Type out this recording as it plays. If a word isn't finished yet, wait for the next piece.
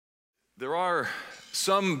There are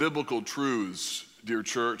some biblical truths, dear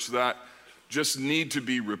church, that just need to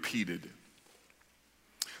be repeated.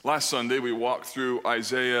 Last Sunday, we walked through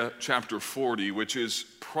Isaiah chapter 40, which is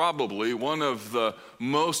probably one of the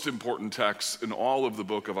most important texts in all of the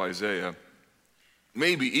book of Isaiah,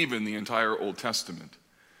 maybe even the entire Old Testament.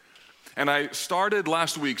 And I started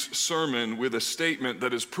last week's sermon with a statement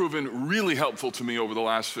that has proven really helpful to me over the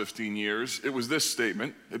last 15 years. It was this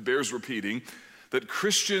statement, it bears repeating, that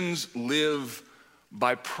Christians live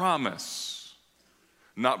by promise,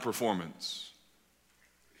 not performance.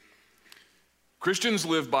 Christians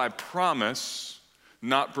live by promise,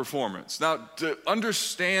 not performance. Now, to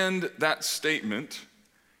understand that statement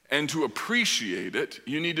and to appreciate it,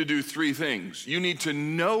 you need to do three things. You need to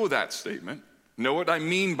know that statement, know what I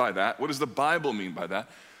mean by that. What does the Bible mean by that?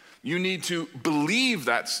 You need to believe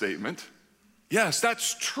that statement. Yes,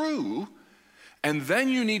 that's true. And then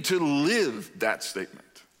you need to live that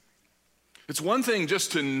statement. It's one thing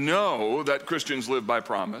just to know that Christians live by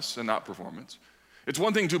promise and not performance. It's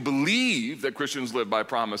one thing to believe that Christians live by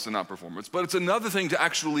promise and not performance, but it's another thing to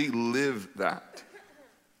actually live that.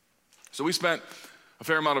 So we spent a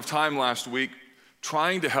fair amount of time last week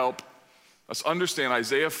trying to help us understand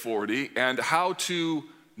Isaiah 40 and how to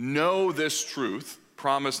know this truth,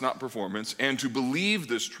 promise, not performance, and to believe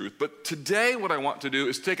this truth. But today what I want to do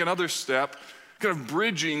is take another step, kind of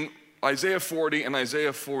bridging Isaiah 40 and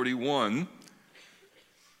Isaiah 41,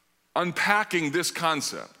 unpacking this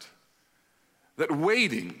concept that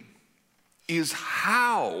waiting is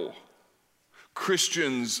how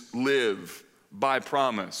Christians live by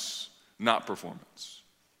promise, not performance.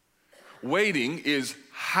 Waiting is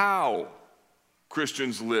how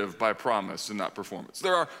Christians live by promise and not performance.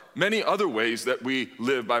 There are many other ways that we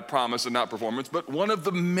live by promise and not performance, but one of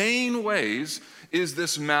the main ways is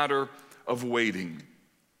this matter of waiting.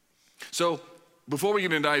 So before we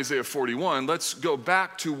get into Isaiah 41, let's go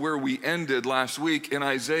back to where we ended last week in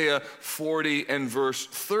Isaiah 40 and verse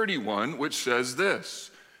 31, which says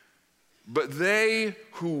this: "But they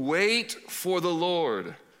who wait for the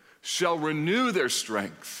Lord shall renew their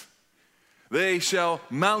strength. They shall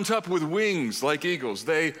mount up with wings like eagles.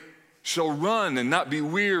 They shall run and not be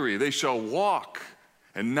weary. They shall walk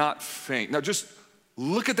and not faint." Now just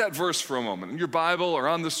look at that verse for a moment in your Bible or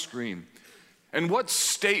on the screen. And what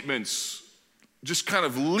statements just kind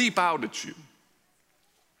of leap out at you?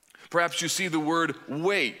 Perhaps you see the word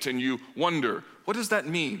wait and you wonder, what does that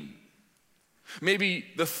mean? Maybe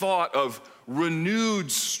the thought of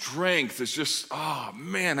renewed strength is just, oh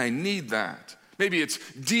man, I need that. Maybe it's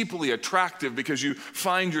deeply attractive because you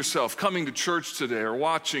find yourself coming to church today or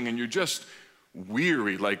watching and you're just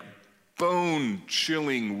weary, like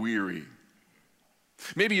bone-chilling weary.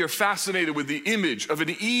 Maybe you're fascinated with the image of an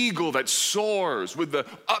eagle that soars with the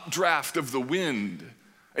updraft of the wind.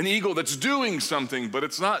 An eagle that's doing something, but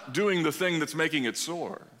it's not doing the thing that's making it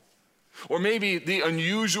soar. Or maybe the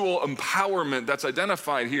unusual empowerment that's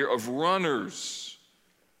identified here of runners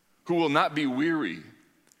who will not be weary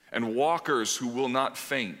and walkers who will not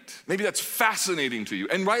faint. Maybe that's fascinating to you,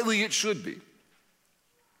 and rightly it should be.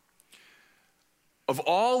 Of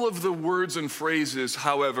all of the words and phrases,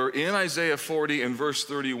 however, in Isaiah 40 and verse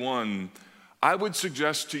 31, I would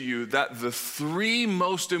suggest to you that the three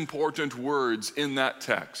most important words in that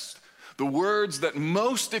text, the words that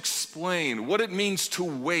most explain what it means to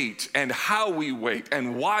wait and how we wait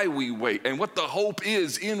and why we wait and what the hope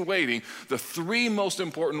is in waiting, the three most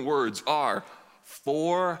important words are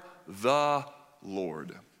 "for the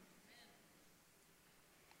Lord."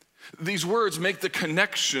 These words make the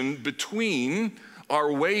connection between our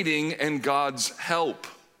waiting and God's help.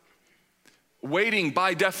 Waiting,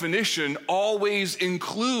 by definition, always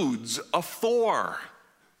includes a "for."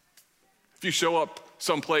 If you show up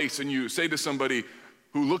someplace and you say to somebody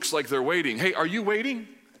who looks like they're waiting, "Hey, are you waiting?"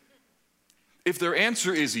 If their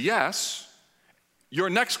answer is yes, your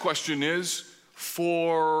next question is,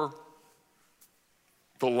 "For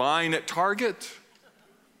the line at Target?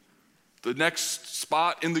 The next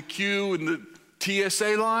spot in the queue in the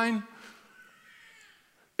TSA line?"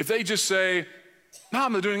 If they just say, "No,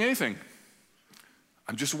 I'm not doing anything.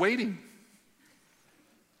 I'm just waiting."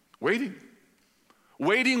 Waiting.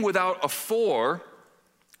 Waiting without a "for"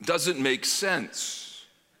 doesn't make sense.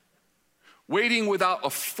 Waiting without a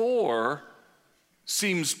 "for"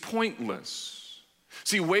 seems pointless.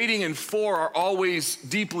 See, waiting and "for" are always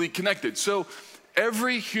deeply connected. So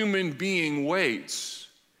every human being waits.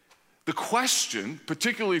 The question,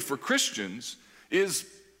 particularly for Christians, is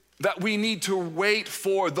that we need to wait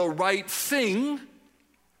for the right thing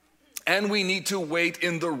and we need to wait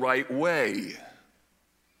in the right way.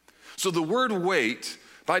 So the word "wait"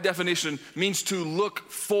 by definition, means to look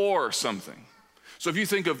for something. So if you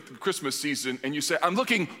think of the Christmas season and you say, I'm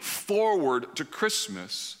looking forward to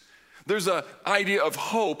Christmas, there's an idea of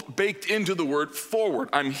hope baked into the word forward.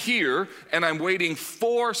 I'm here and I'm waiting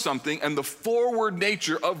for something, and the forward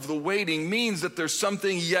nature of the waiting means that there's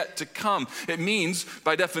something yet to come. It means,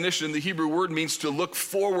 by definition, the Hebrew word means to look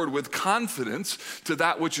forward with confidence to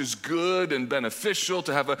that which is good and beneficial,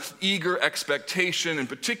 to have an eager expectation, in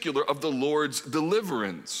particular, of the Lord's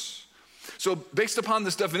deliverance. So based upon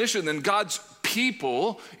this definition, then God's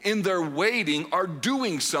people in their waiting are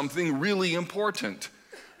doing something really important.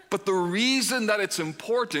 But the reason that it's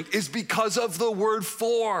important is because of the word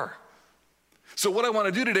for. So what I want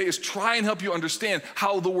to do today is try and help you understand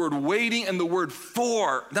how the word waiting and the word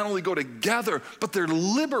for not only go together, but they're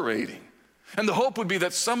liberating. And the hope would be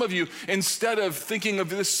that some of you, instead of thinking of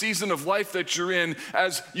this season of life that you're in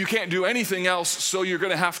as you can't do anything else, so you're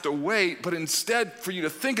going to have to wait, but instead for you to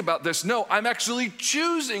think about this, no, I'm actually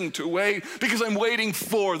choosing to wait because I'm waiting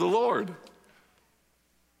for the Lord.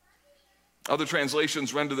 Other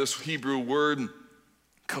translations render this Hebrew word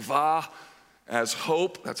kavah as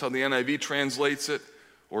hope. That's how the NIV translates it.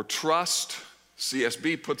 Or trust.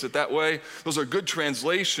 CSB puts it that way. Those are good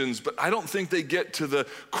translations, but I don't think they get to the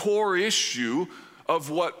core issue of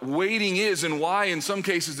what waiting is and why in some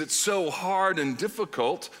cases it's so hard and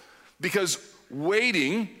difficult, because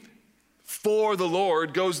waiting for the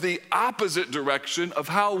Lord goes the opposite direction of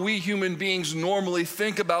how we human beings normally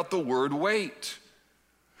think about the word wait.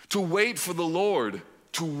 To wait for the Lord,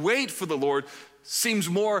 seems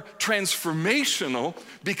more transformational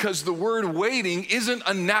because the word waiting isn't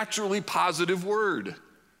a naturally positive word.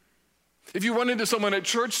 If you run into someone at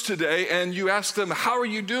church today and you ask them, how are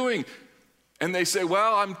you doing? And they say,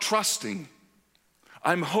 well, I'm trusting,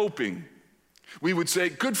 I'm hoping. We would say,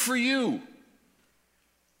 good for you.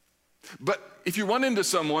 But if you run into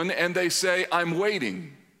someone and they say, I'm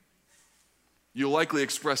waiting, you'll likely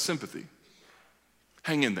express sympathy.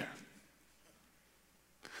 Hang in there.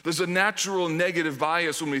 There's a natural negative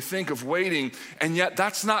bias when we think of waiting, and yet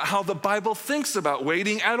that's not how the Bible thinks about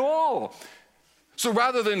waiting at all. So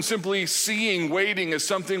rather than simply seeing waiting as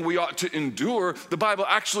something we ought to endure, the Bible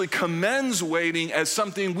actually commends waiting as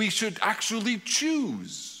something we should actually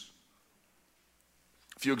choose.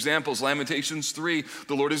 A few examples, Lamentations 3,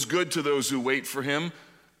 the Lord is good to those who wait for him,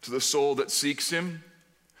 to the soul that seeks him.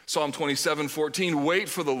 Psalm 27:14, wait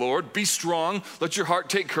for the Lord, be strong, let your heart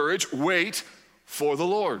take courage, wait for the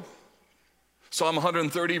Lord. Psalm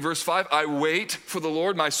 130 verse 5, I wait for the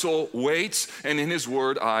Lord, my soul waits, and in his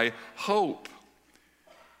word I hope.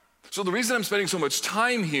 So the reason I'm spending so much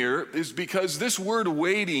time here is because this word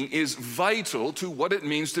waiting is vital to what it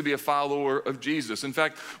means to be a follower of Jesus. In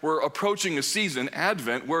fact, we're approaching a season,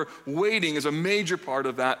 Advent, where waiting is a major part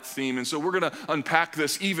of that theme. And so we're going to unpack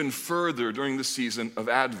this even further during the season of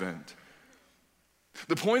Advent.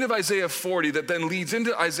 The point of Isaiah 40 that then leads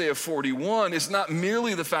into Isaiah 41 is not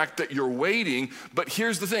merely the fact that you're waiting, but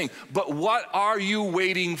here's the thing, but what are you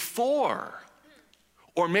waiting for?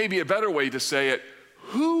 Or maybe a better way to say it,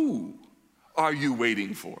 who are you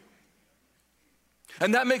waiting for?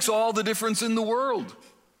 And that makes all the difference in the world.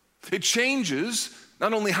 It changes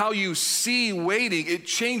not only how you see waiting, it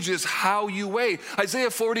changes how you wait. Isaiah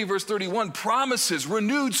 40 verse 31 promises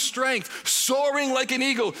renewed strength, soaring like an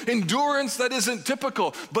eagle, endurance that isn't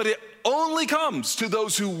typical, but it only comes to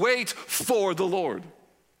those who wait for the Lord.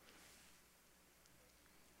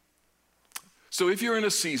 So if you're in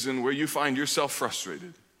a season where you find yourself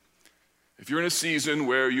frustrated, if you're in a season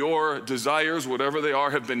where your desires, whatever they are,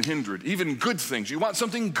 have been hindered, even good things, you want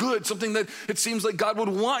something good, something that it seems like God would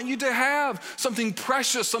want you to have, something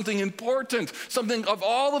precious, something important, something of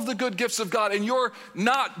all of the good gifts of God, and you're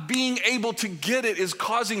not being able to get it is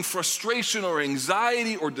causing frustration or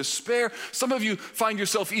anxiety or despair. Some of you find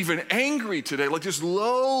yourself even angry today, like this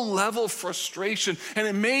low-level frustration, and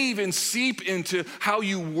it may even seep into how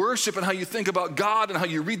you worship and how you think about God and how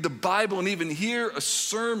you read the Bible and even hear a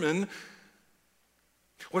sermon.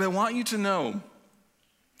 What I want you to know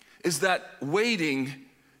is that waiting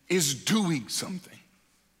is doing something.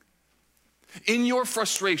 In your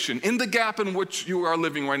frustration, in the gap in which you are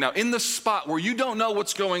living right now, in the spot where you don't know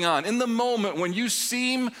what's going on, in the moment when you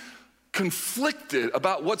seem conflicted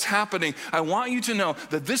about what's happening, I want you to know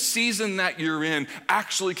that this season that you're in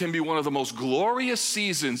actually can be one of the most glorious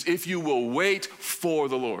seasons if you will wait for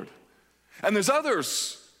the Lord. And there's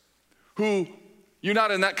others who you're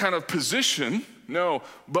not in that kind of position. No,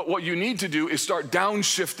 but what you need to do is start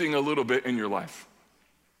downshifting a little bit in your life.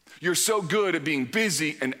 You're so good at being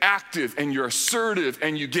busy and active, and you're assertive,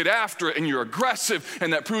 and you get after it, and you're aggressive,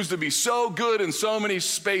 and that proves to be so good in so many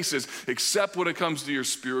spaces, except when it comes to your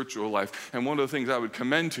spiritual life. And one of the things I would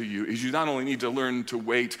commend to you is you not only need to learn to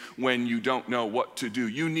wait when you don't know what to do,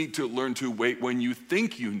 you need to learn to wait when you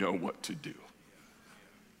think you know what to do.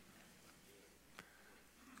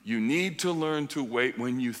 You need to learn to wait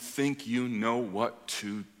when you think you know what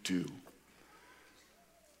to do.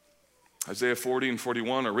 Isaiah 40 and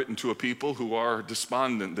 41 are written to a people who are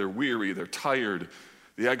despondent, they're weary, they're tired.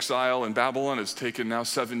 The exile in Babylon has taken now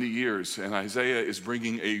 70 years, and Isaiah is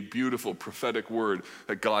bringing a beautiful prophetic word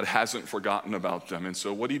that God hasn't forgotten about them. And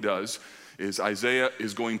so what he does is Isaiah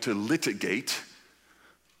is going to litigate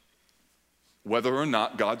whether or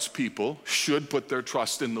not God's people should put their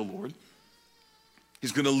trust in the Lord.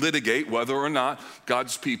 He's going to litigate whether or not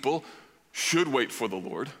God's people should wait for the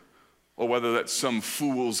Lord, or whether that's some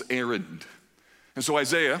fool's errand. And so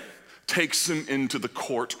Isaiah takes them into the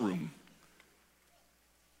courtroom.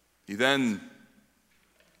 He then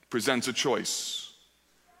presents a choice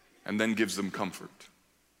and then gives them comfort.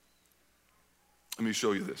 Let me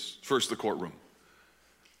show you this. First, the courtroom.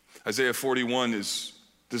 Isaiah 41 is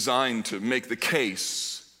designed to make the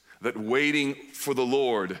case that waiting for the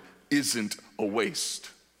Lord isn't a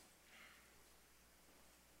waste.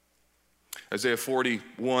 Isaiah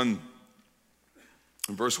 41,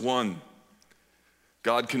 verse 1,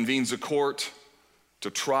 God convenes a court to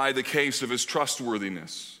try the case of his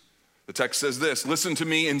trustworthiness. The text says this: "Listen to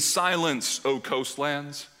me in silence, O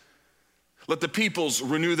coastlands. Let the peoples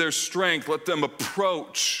renew their strength. Let them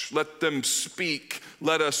approach. Let them speak.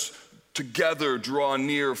 Let us together draw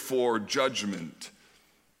near for judgment."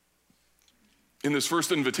 In this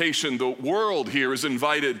first invitation, the world here is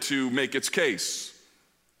invited to make its case.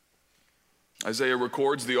 Isaiah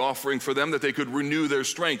records the offering for them that they could renew their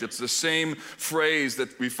strength. It's the same phrase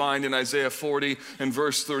that we find in Isaiah 40 and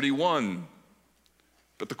verse 31.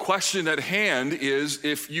 But the question at hand is,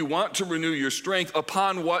 if you want to renew your strength,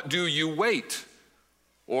 upon what do you wait?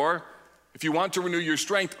 Or if you want to renew your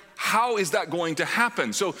strength, how is that going to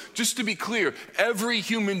happen? So just to be clear, every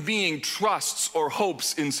human being trusts or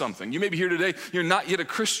hopes in something. You may be here today, you're not yet a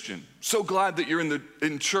Christian. So glad that you're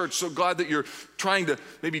in church, so glad that you're trying to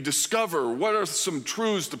maybe discover what are some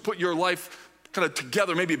truths to put your life kind of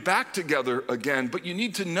together, maybe back together again. But you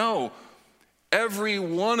need to know every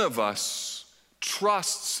one of us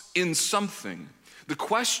trusts in something. The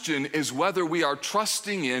question is whether we are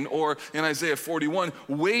trusting in, or in Isaiah 41,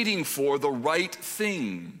 waiting for the right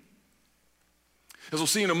thing. As we'll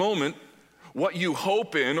see in a moment, what you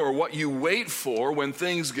hope in or what you wait for when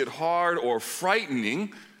things get hard or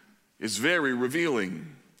frightening is very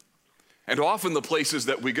revealing. And often the places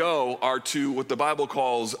that we go are to what the Bible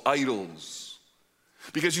calls idols.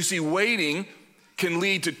 Because you see, waiting can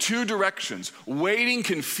lead to two directions. Waiting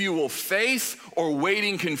can fuel faith, or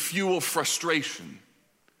waiting can fuel frustration.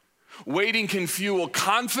 Waiting can fuel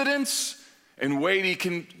confidence, and waiting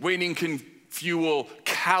can fuel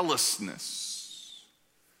callousness.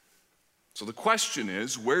 So the question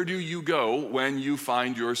is, where do you go when you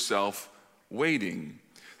find yourself waiting?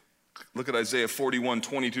 Look at Isaiah 41,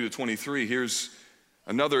 22 to 23. Here's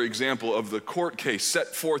another example of the court case.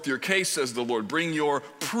 "Set forth your case, says the Lord. Bring your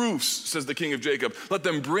proofs, says the King of Jacob. Let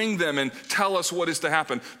them bring them and tell us what is to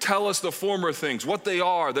happen. Tell us the former things, what they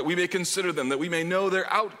are, that we may consider them, that we may know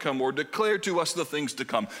their outcome, or declare to us the things to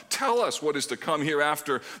come. Tell us what is to come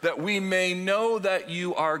hereafter, that we may know that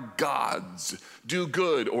you are gods. Do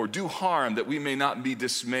good or do harm, that we may not be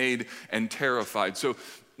dismayed and terrified." So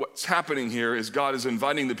what's happening here is God is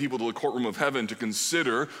inviting the people to the courtroom of heaven to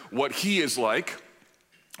consider what he is like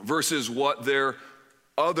versus what their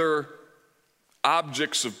other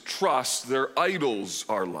objects of trust, their idols,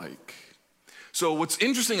 are like. So what's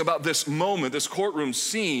interesting about this moment, this courtroom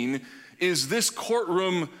scene, is this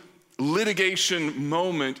courtroom litigation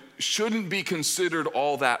moment shouldn't be considered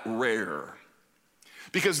all that rare.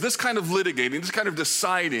 Because this kind of litigating, this kind of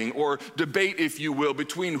deciding or debate, if you will,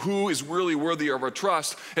 between who is really worthy of our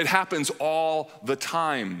trust, it happens all the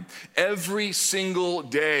time. Every single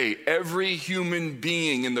day, every human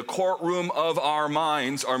being in the courtroom of our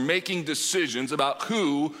minds are making decisions about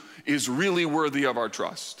who is really worthy of our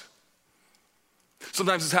trust.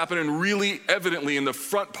 Sometimes it's happening really evidently in the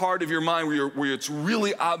front part of your mind where it's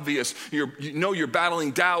really obvious. You know you're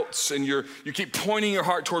battling doubts, and you keep pointing your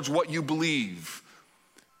heart towards what you believe.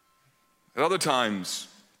 At other times,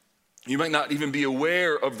 You might not even be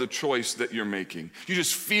aware of the choice that you're making. You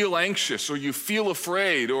just feel anxious, or you feel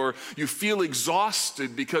afraid, or you feel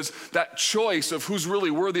exhausted because that choice of who's really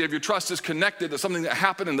worthy of your trust is connected to something that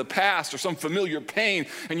happened in the past or some familiar pain,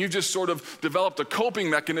 and you've just sort of developed a coping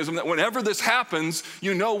mechanism that whenever this happens,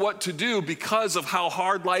 you know what to do because of how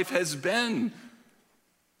hard life has been.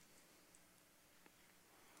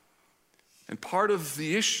 And part of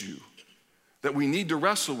the issue that we need to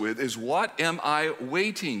wrestle with is, what am I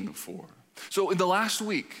waiting for? So in the last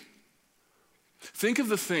week, think of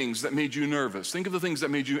the things that made you nervous. Think of the things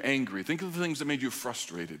that made you angry. Think of the things that made you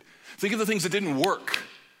frustrated. Think of the things that didn't work,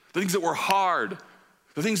 the things that were hard,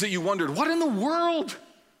 the things that you wondered, what in the world?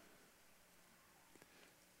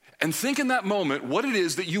 And think in that moment what it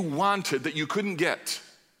is that you wanted that you couldn't get.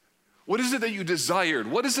 What is it that you desired?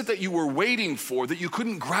 What is it that you were waiting for that you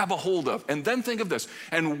couldn't grab a hold of? And then think of this.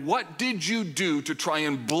 And what did you do to try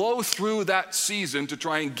and blow through that season to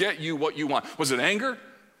try and get you what you want? Was it anger?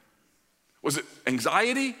 Was it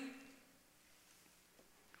anxiety?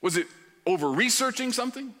 Was it over-researching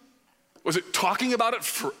something? Was it talking about it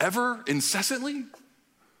forever, incessantly?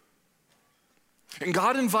 And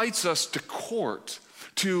God invites us to court,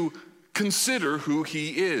 to consider who he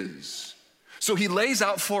is. So he lays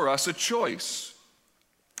out for us a choice.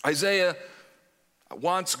 Isaiah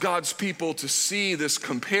wants God's people to see this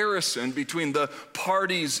comparison between the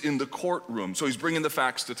parties in the courtroom. So he's bringing the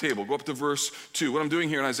facts to the table. Go up to verse 2. What I'm doing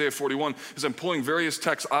here in Isaiah 41 is I'm pulling various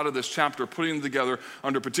texts out of this chapter, putting them together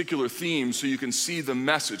under particular themes so you can see the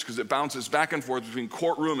message, because it bounces back and forth between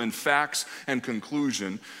courtroom and facts and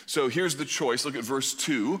conclusion. So here's the choice. Look at verse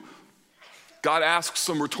 2. God asks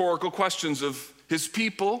some rhetorical questions of his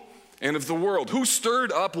people and of the world. Who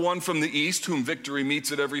stirred up one from the east, whom victory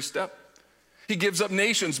meets at every step? He gives up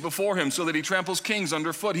nations before him so that he tramples kings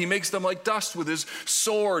underfoot. He makes them like dust with his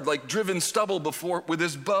sword, like driven stubble with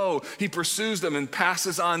his bow. He pursues them and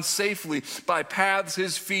passes on safely by paths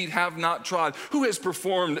his feet have not trod. Who has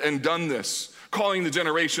performed and done this, calling the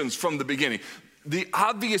generations from the beginning? The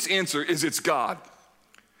obvious answer is it's God.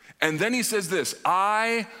 And then he says this,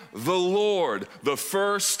 I, the Lord, the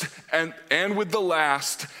first and with the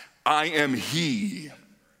last, I am he.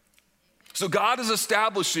 So God is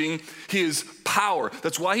establishing his power.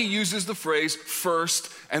 That's why he uses the phrase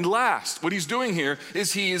first and last. What he's doing here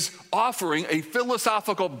is he's offering a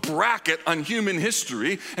philosophical bracket on human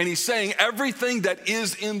history, and he's saying everything that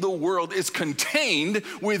is in the world is contained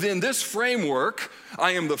within this framework.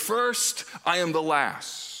 I am the first, I am the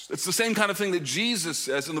last. It's the same kind of thing that Jesus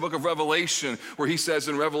says in the book of Revelation, where he says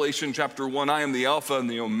in Revelation chapter 1, I am the Alpha and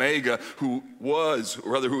the Omega, who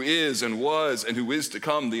is and was and who is to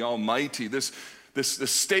come, the Almighty. This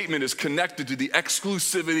statement is connected to the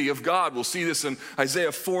exclusivity of God. We'll see this in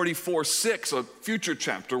Isaiah 44:6, a future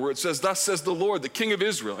chapter, where it says, thus says the Lord, the King of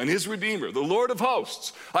Israel and his Redeemer, the Lord of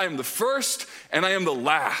hosts. I am the first and I am the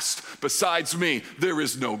last. Besides me, there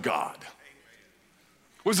is no God.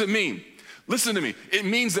 What does it mean? Listen to me. It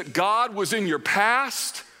means that God was in your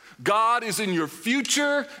past, God is in your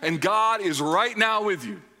future, and God is right now with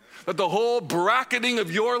you. That the whole bracketing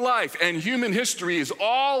of your life and human history is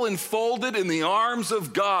all enfolded in the arms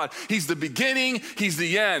of God. He's the beginning, he's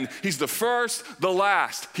the end. He's the first, the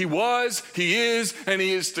last. He was, he is, and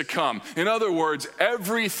he is to come. In other words,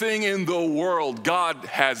 everything in the world, God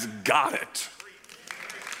has got it.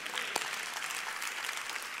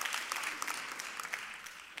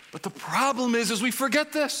 But the problem is we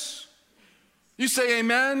forget this. You say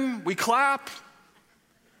amen, we clap.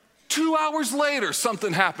 2 hours later,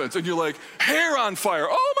 something happens, and you're like, hair on fire.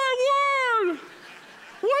 Oh my word,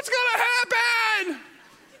 what's gonna happen?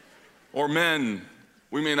 Or men,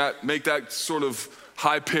 we may not make that sort of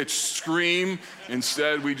high-pitched scream.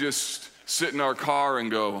 Instead, we just sit in our car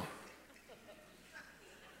and go,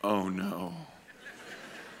 oh no.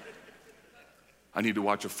 I need to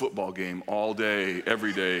watch a football game all day,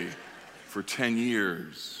 every day, for 10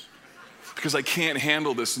 years. Because I can't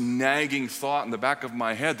handle this nagging thought in the back of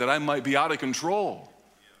my head that I might be out of control.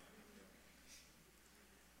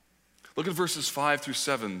 Look at verses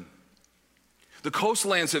 5-7. The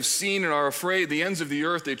coastlands have seen and are afraid. The ends of the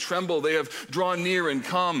earth, they tremble. They have drawn near and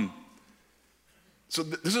come. So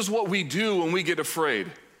this is what we do when we get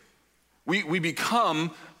afraid. We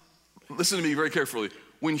become, listen to me very carefully,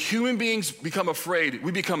 when human beings become afraid,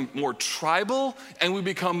 we become more tribal and we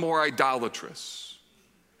become more idolatrous.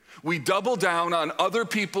 We double down on other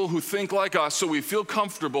people who think like us so we feel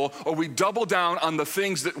comfortable, or we double down on the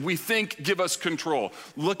things that we think give us control.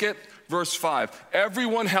 Look at verse 5.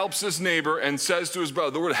 Everyone helps his neighbor and says to his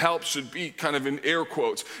brother, the word help should be kind of in air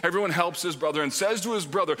quotes. Everyone helps his brother and says to his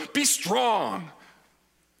brother, be strong.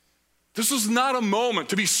 This is not a moment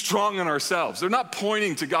to be strong in ourselves. They're not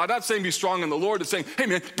pointing to God, not saying be strong in the Lord. It's saying, hey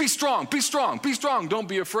man, be strong, be strong, be strong. Don't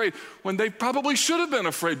be afraid. When they probably should have been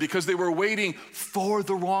afraid because they were waiting for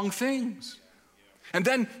the wrong things. And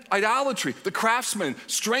then idolatry. The craftsman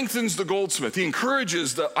strengthens the goldsmith. He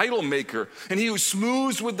encourages the idol maker. And he who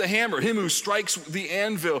smooths with the hammer, him who strikes the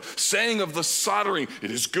anvil, saying of the soldering,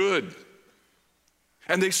 it is good.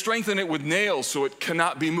 And they strengthen it with nails so it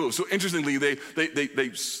cannot be moved. So interestingly,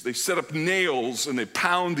 they set up nails and they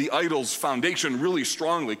pound the idol's foundation really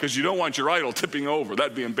strongly because you don't want your idol tipping over.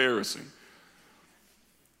 That'd be embarrassing.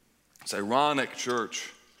 It's ironic,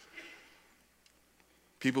 church.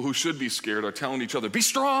 People who should be scared are telling each other, be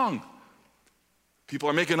strong. People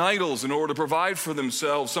are making idols in order to provide for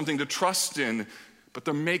themselves something to trust in, but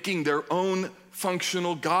they're making their own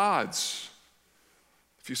functional gods.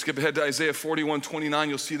 If you skip ahead to Isaiah 41:29,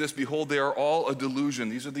 you'll see this. Behold, they are all a delusion.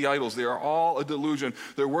 These are the idols. They are all a delusion.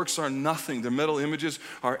 Their works are nothing. Their metal images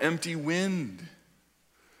are empty wind.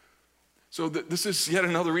 So this is yet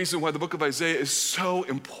another reason why the book of Isaiah is so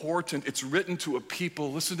important. It's written to a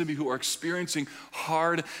people, listen to me, who are experiencing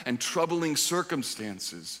hard and troubling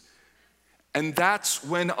circumstances. And that's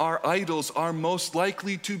when our idols are most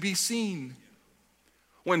likely to be seen.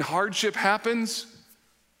 When hardship happens,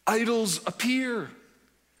 idols appear.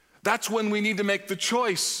 That's when we need to make the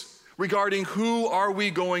choice regarding who are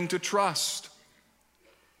we going to trust.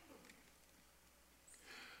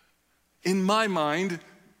 In my mind,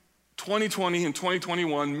 2020 and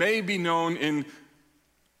 2021 may be known in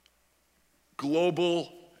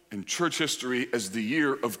global and church history as the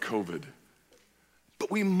year of COVID. But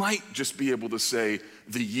we might just be able to say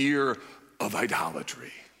the year of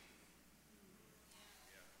idolatry.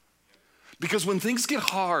 Because when things get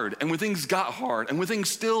hard, and when things got hard, and when things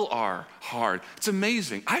still are hard, it's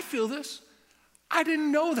amazing. I feel this. I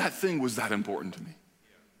didn't know that thing was that important to me.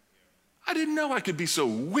 I didn't know I could be so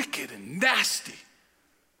wicked and nasty.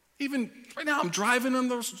 Even right now, I'm driving on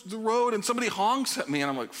the road, and somebody honks at me, and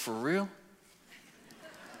I'm like, for real?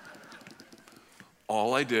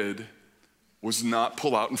 All I did was not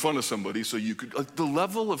pull out in front of somebody so you could, like the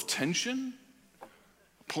level of tension,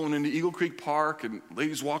 pulling into Eagle Creek Park and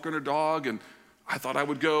ladies walking her dog, and I thought I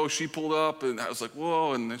would go. She pulled up, and I was like,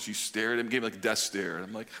 whoa, and then she stared and gave me like a death stare. And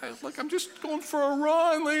I'm like, hey, look, I'm just going for a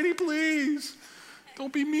run, lady, please.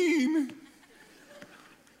 Don't be mean.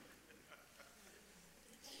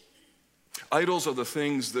 Idols are the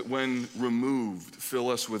things that when removed fill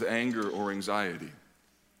us with anger or anxiety.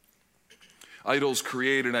 Idols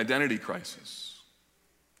create an identity crisis.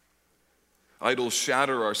 Idols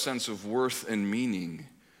shatter our sense of worth and meaning.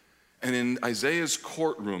 And in Isaiah's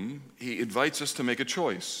courtroom, he invites us to make a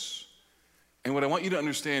choice. And what I want you to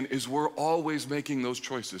understand is we're always making those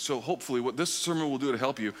choices. So hopefully what this sermon will do to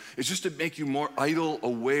help you is just to make you more idol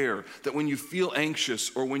aware, that when you feel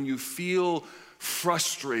anxious or when you feel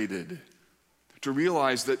frustrated, to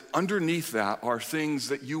realize that underneath that are things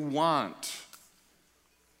that you want.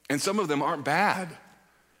 And some of them aren't bad,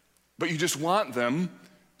 but you just want them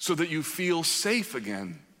so that you feel safe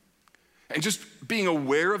again. And just being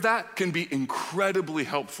aware of that can be incredibly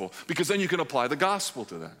helpful because then you can apply the gospel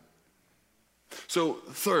to that. So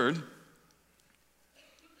third,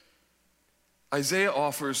 Isaiah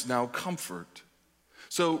offers now comfort.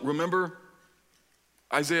 So remember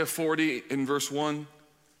Isaiah 40 in verse 1?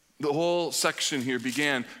 The whole section here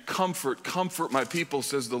began, comfort, comfort my people,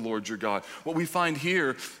 says the Lord your God. What we find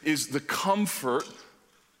here is the comfort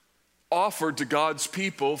offered to God's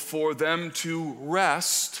people for them to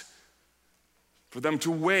rest, for them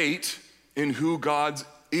to wait in who God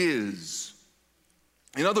is.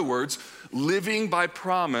 In other words, living by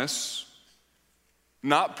promise,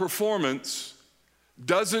 not performance,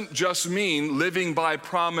 doesn't just mean living by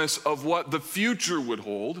promise of what the future would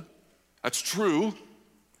hold. That's true.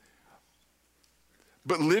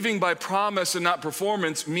 But living by promise and not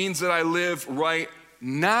performance means that I live right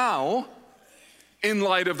now in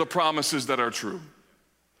light of the promises that are true.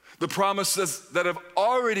 The promises that have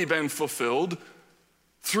already been fulfilled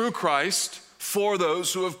through Christ for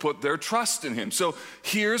those who have put their trust in him. So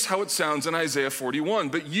here's how it sounds in Isaiah 41.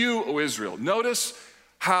 But you, O Israel, notice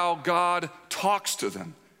how God talks to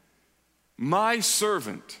them. My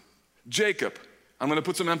servant, Jacob, I'm going to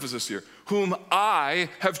put some emphasis here, whom I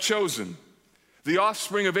have chosen. The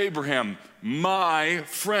offspring of Abraham, my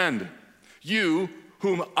friend, you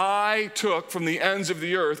whom I took from the ends of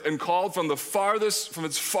the earth and called from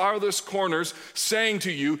its farthest corners, saying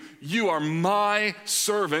to you, you are my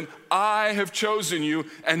servant, I have chosen you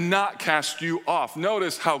and not cast you off.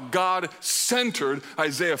 Notice how God-centered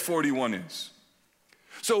Isaiah 41 is.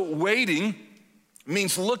 So waiting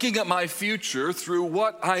means looking at my future through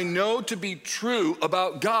what I know to be true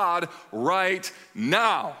about God right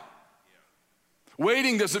now.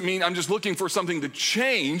 Waiting doesn't mean I'm just looking for something to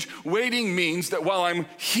change. Waiting means that while I'm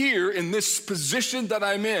here in this position that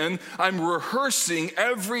I'm in, I'm rehearsing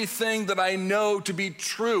everything that I know to be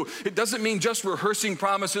true. It doesn't mean just rehearsing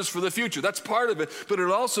promises for the future. That's part of it. But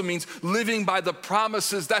it also means living by the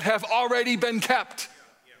promises that have already been kept.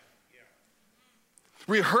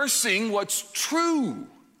 Rehearsing what's true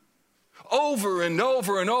over and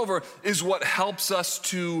over and over is what helps us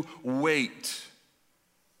to wait.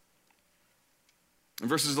 In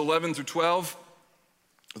verses 11 through 12,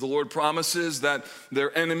 the Lord promises that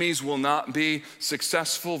their enemies will not be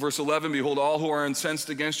successful. Verse 11, behold, all who are incensed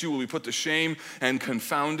against you will be put to shame and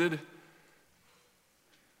confounded.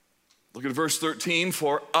 Look at verse 13.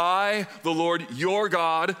 For I, the Lord your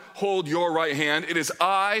God, hold your right hand. It is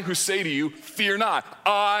I who say to you, fear not.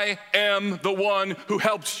 I am the one who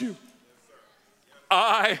helps you.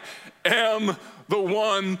 I am the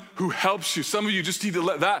one who helps you. Some of you just need to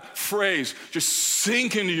let that phrase just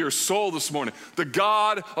sink into your soul this morning. The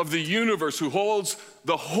God of the universe who holds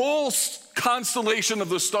the whole constellation of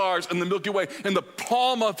the stars and the Milky Way in the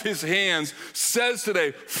palm of his hands says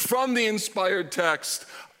today from the inspired text,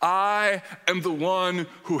 I am the one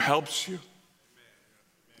who helps you.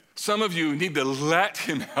 Some of you need to let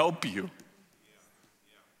him help you.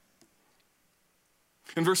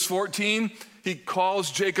 In verse 14, he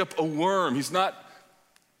calls Jacob a worm. He's not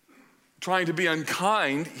trying to be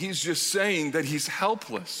unkind. He's just saying that he's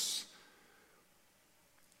helpless.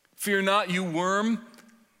 Fear not, you worm.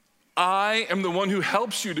 I am the one who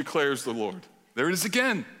helps you, declares the Lord. There it is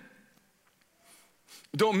again.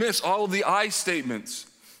 Don't miss all of the I statements.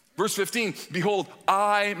 Verse 15, behold,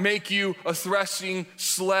 I make you a threshing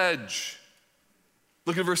sledge.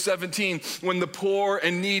 Look at verse 17. When the poor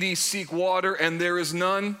and needy seek water and there is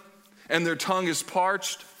none, and their tongue is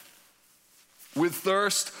parched with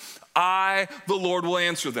thirst, I, the Lord, will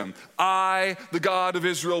answer them. I, the God of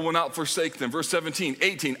Israel, will not forsake them. Verse 17,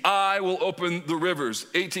 18, I will open the rivers.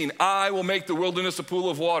 18, I will make the wilderness a pool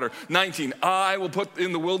of water. 19, I will put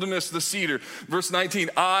in the wilderness the cedar. Verse 19,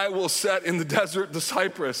 I will set in the desert the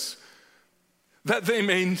cypress, that they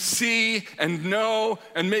may see and know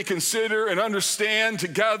and may consider and understand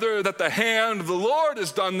together that the hand of the Lord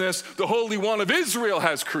has done this, the Holy One of Israel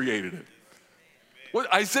has created it.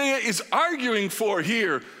 What Isaiah is arguing for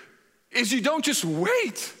here is you don't just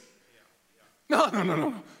wait.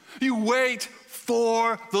 No. You wait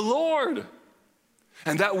for the Lord.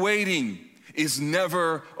 And that waiting is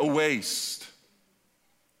never a waste.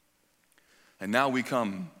 And now we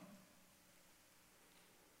come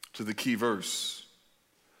to the key verse.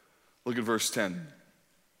 Look at verse 10.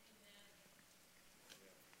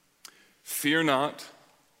 Fear not,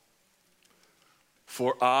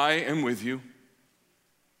 for I am with you.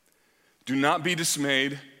 Do not be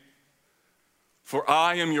dismayed, for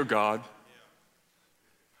I am your God.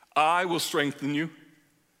 I will strengthen you.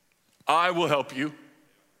 I will help you.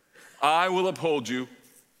 I will uphold you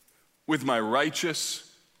with my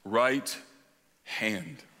righteous right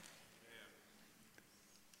hand.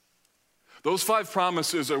 Those 5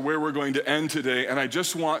 promises are where we're going to end today, and I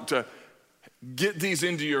just want to get these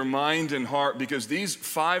into your mind and heart because these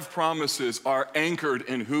 5 promises are anchored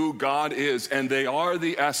in who God is, and they are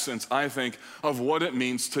the essence, I think, of what it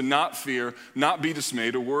means to not fear, not be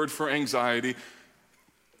dismayed, a word for anxiety,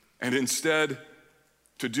 and instead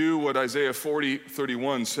to do what Isaiah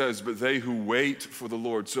 40:31 says, but they who wait for the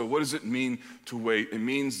Lord. So what does it mean to wait? It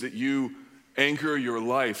means that you anchor your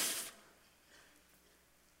life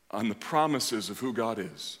on the promises of who God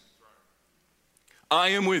is. I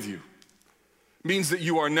am with you. Means that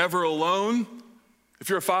you are never alone. If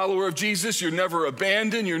you're a follower of Jesus, you're never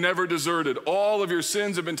abandoned, you're never deserted. All of your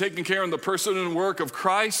sins have been taken care of in the person and work of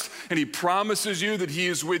Christ, and he promises you that he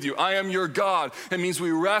is with you. I am your God. It means we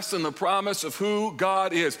rest in the promise of who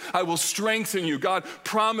God is. I will strengthen you. God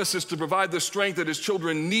promises to provide the strength that his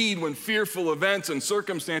children need when fearful events and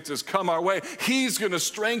circumstances come our way. He's going to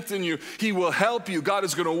strengthen you. He will help you. God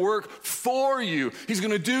is going to work for you. He's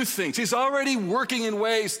going to do things. He's already working in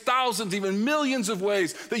ways, thousands, even millions of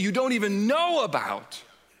ways that you don't even know about.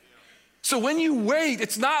 So when you wait,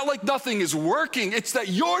 it's not like nothing is working. It's that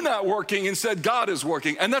you're not working. Instead, God is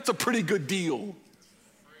working. And that's a pretty good deal.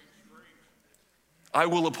 I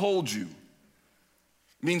will uphold you.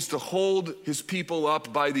 It means to hold his people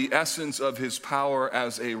up by the essence of his power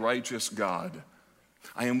as a righteous God.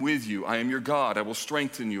 I am with you. I am your God. I will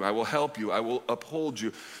strengthen you. I will help you. I will uphold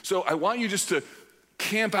you. So I want you just to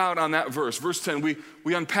camp out on that verse. Verse 10,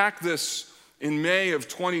 we unpacked this in May of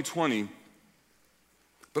 2020.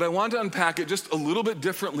 But I want to unpack it just a little bit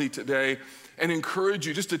differently today and encourage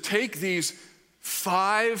you just to take these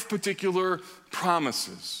 5 particular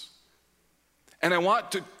promises. And I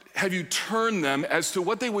want to have you turn them as to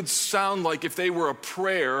what they would sound like if they were a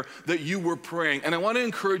prayer that you were praying. And I want to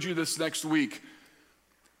encourage you this next week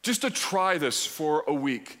just to try this for a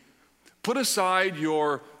week. Put aside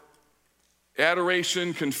your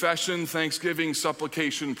adoration, confession, thanksgiving,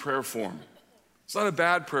 supplication prayer form. It's not a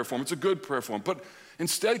bad prayer form, it's a good prayer form. But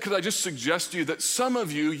instead, could I just suggest to you that some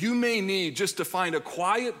of you may need just to find a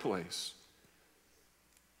quiet place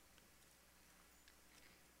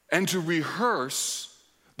and to rehearse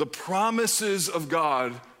the promises of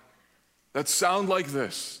God that sound like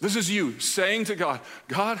this. This is you saying to God,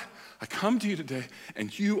 God, I come to you today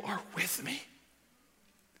and you are with me.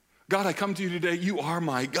 God, I come to you today, you are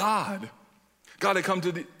my God. God, I come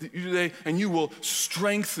to you today and you will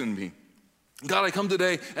strengthen me. God, I come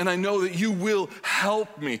today and I know that you will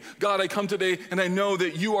help me. God, I come today and I know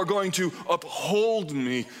that you are going to uphold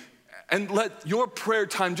me. And let your prayer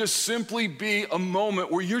time just simply be a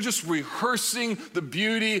moment where you're just rehearsing the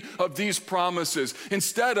beauty of these promises.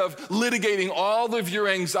 Instead of litigating all of your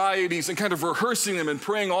anxieties and kind of rehearsing them and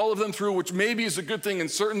praying all of them through, which maybe is a good thing in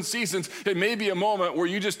certain seasons, it may be a moment where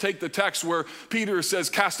you just take the text where Peter says,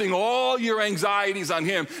 casting all your anxieties on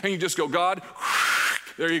him, and you just go, God,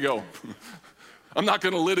 there you go. I'm not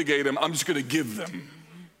going to litigate them, I'm just going to give them.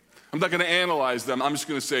 I'm not going to analyze them. I'm just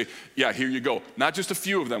going to say, yeah, here you go. Not just a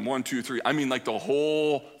few of them, 1, 2, 3. I mean like the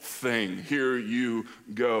whole thing. Here you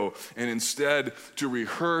go. And instead, to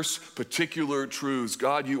rehearse particular truths.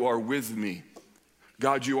 God, you are with me.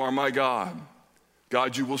 God, you are my God.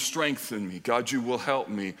 God, you will strengthen me. God, you will help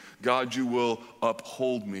me. God, you will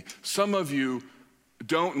uphold me. Some of you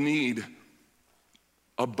don't need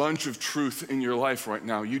a bunch of truth in your life right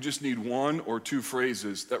now. You just need 1 or 2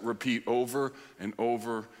 phrases that repeat over and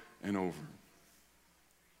over and over.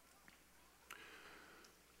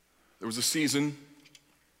 There was a season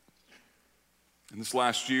in this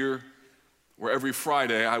last year where every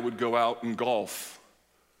Friday I would go out and golf.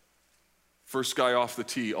 First guy off the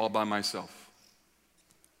tee all by myself.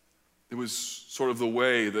 It was sort of the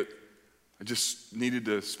way that I just needed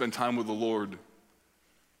to spend time with the Lord,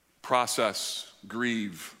 process,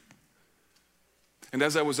 grieve. And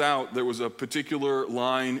as I was out, there was a particular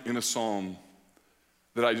line in a psalm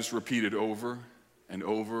that I just repeated over and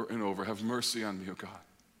over and over. Have mercy on me, O God.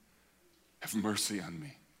 Have mercy on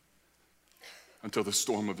me until the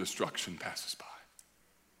storm of destruction passes by.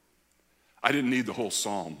 I didn't need the whole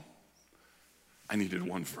psalm. I needed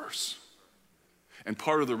 1 verse. And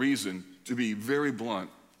part of the reason, to be very blunt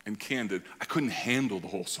and candid, I couldn't handle the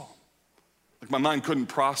whole psalm. Like my mind couldn't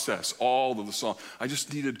process all of the psalm. I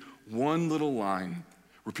just needed 1 little line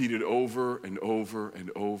repeated over and over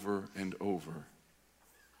and over and over.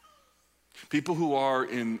 People who are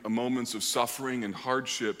in moments of suffering and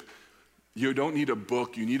hardship, you don't need a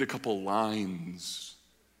book, you need a couple lines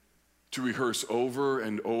to rehearse over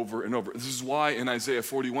and over and over. This is why in Isaiah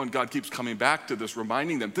 41, God keeps coming back to this,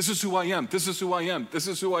 reminding them, this is who I am, this is who I am, this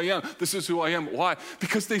is who I am, this is who I am. Why?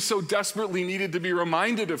 Because they so desperately needed to be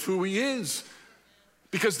reminded of who he is.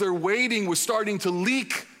 Because their waiting was starting to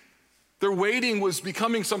leak. Their waiting was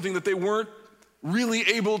becoming something that they weren't really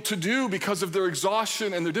able to do because of their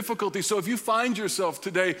exhaustion and their difficulty. So if you find yourself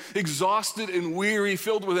today exhausted and weary,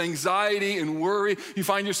 filled with anxiety and worry, you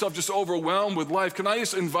find yourself just overwhelmed with life, can I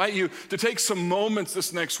just invite you to take some moments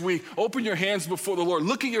this next week, open your hands before the Lord,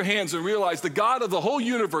 look at your hands and realize the God of the whole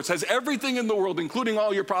universe has everything in the world, including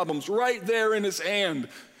all your problems, right there in his hand.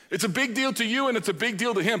 It's a big deal to you and it's a big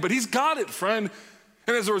deal to him, but he's got it, friend.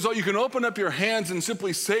 And as a result, you can open up your hands and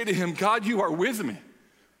simply say to him, God, you are with me.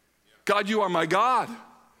 God, you are my God.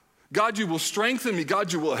 God, you will strengthen me.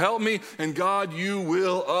 God, you will help me. And God, you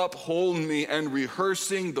will uphold me. And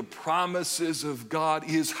rehearsing the promises of God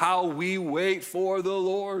is how we wait for the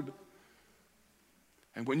Lord.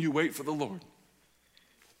 And when you wait for the Lord,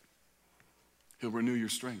 he'll renew your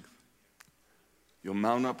strength. You'll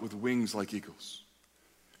mount up with wings like eagles.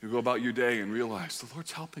 You'll go about your day and realize, the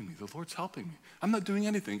Lord's helping me. The Lord's helping me. I'm not doing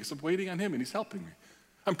anything except waiting on him, and he's helping me.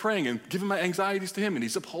 I'm praying and giving my anxieties to him, and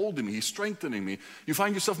he's upholding me, he's strengthening me. You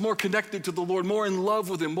find yourself more connected to the Lord, more in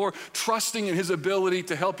love with him, more trusting in his ability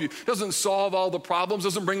to help you. He doesn't solve all the problems,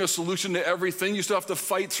 doesn't bring a solution to everything. You still have to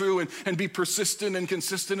fight through and be persistent and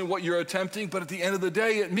consistent in what you're attempting, but at the end of the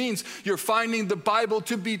day, it means you're finding the Bible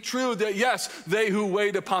to be true, that yes, they who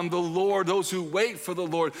wait upon the Lord, those who wait for the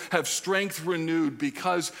Lord, have strength renewed,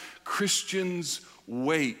 because Christians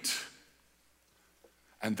wait.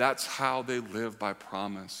 And that's how they live, by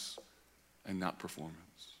promise and not performance.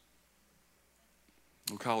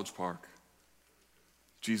 College Park,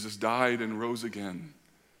 Jesus died and rose again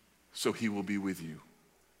so he will be with you.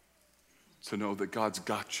 To know that God's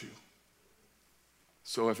got you.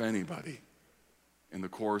 So if anybody in the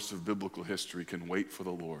course of biblical history can wait for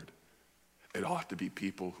the Lord, it ought to be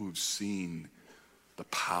people who've seen the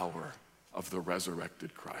power of the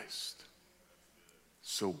resurrected Christ.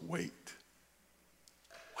 So wait.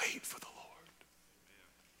 Wait for the Lord.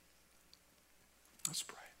 Let's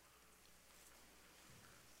pray.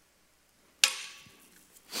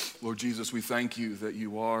 Lord Jesus, we thank you that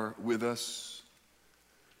you are with us.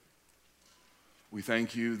 We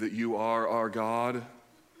thank you that you are our God.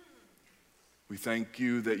 We thank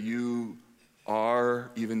you that you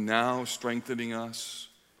are even now strengthening us.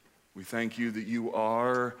 We thank you that you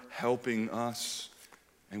are helping us.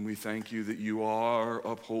 And we thank you that you are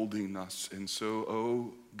upholding us. And so,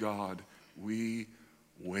 oh God, we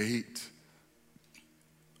wait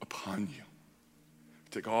upon you.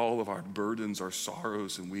 Take all of our burdens, our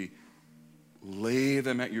sorrows, and we lay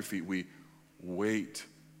them at your feet. We wait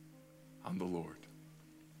on the Lord.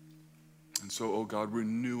 And so, oh God,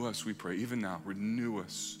 renew us, we pray. Even now, renew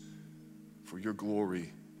us for your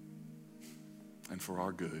glory and for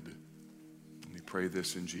our good. And we pray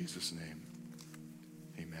this in Jesus' name.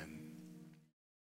 Amen.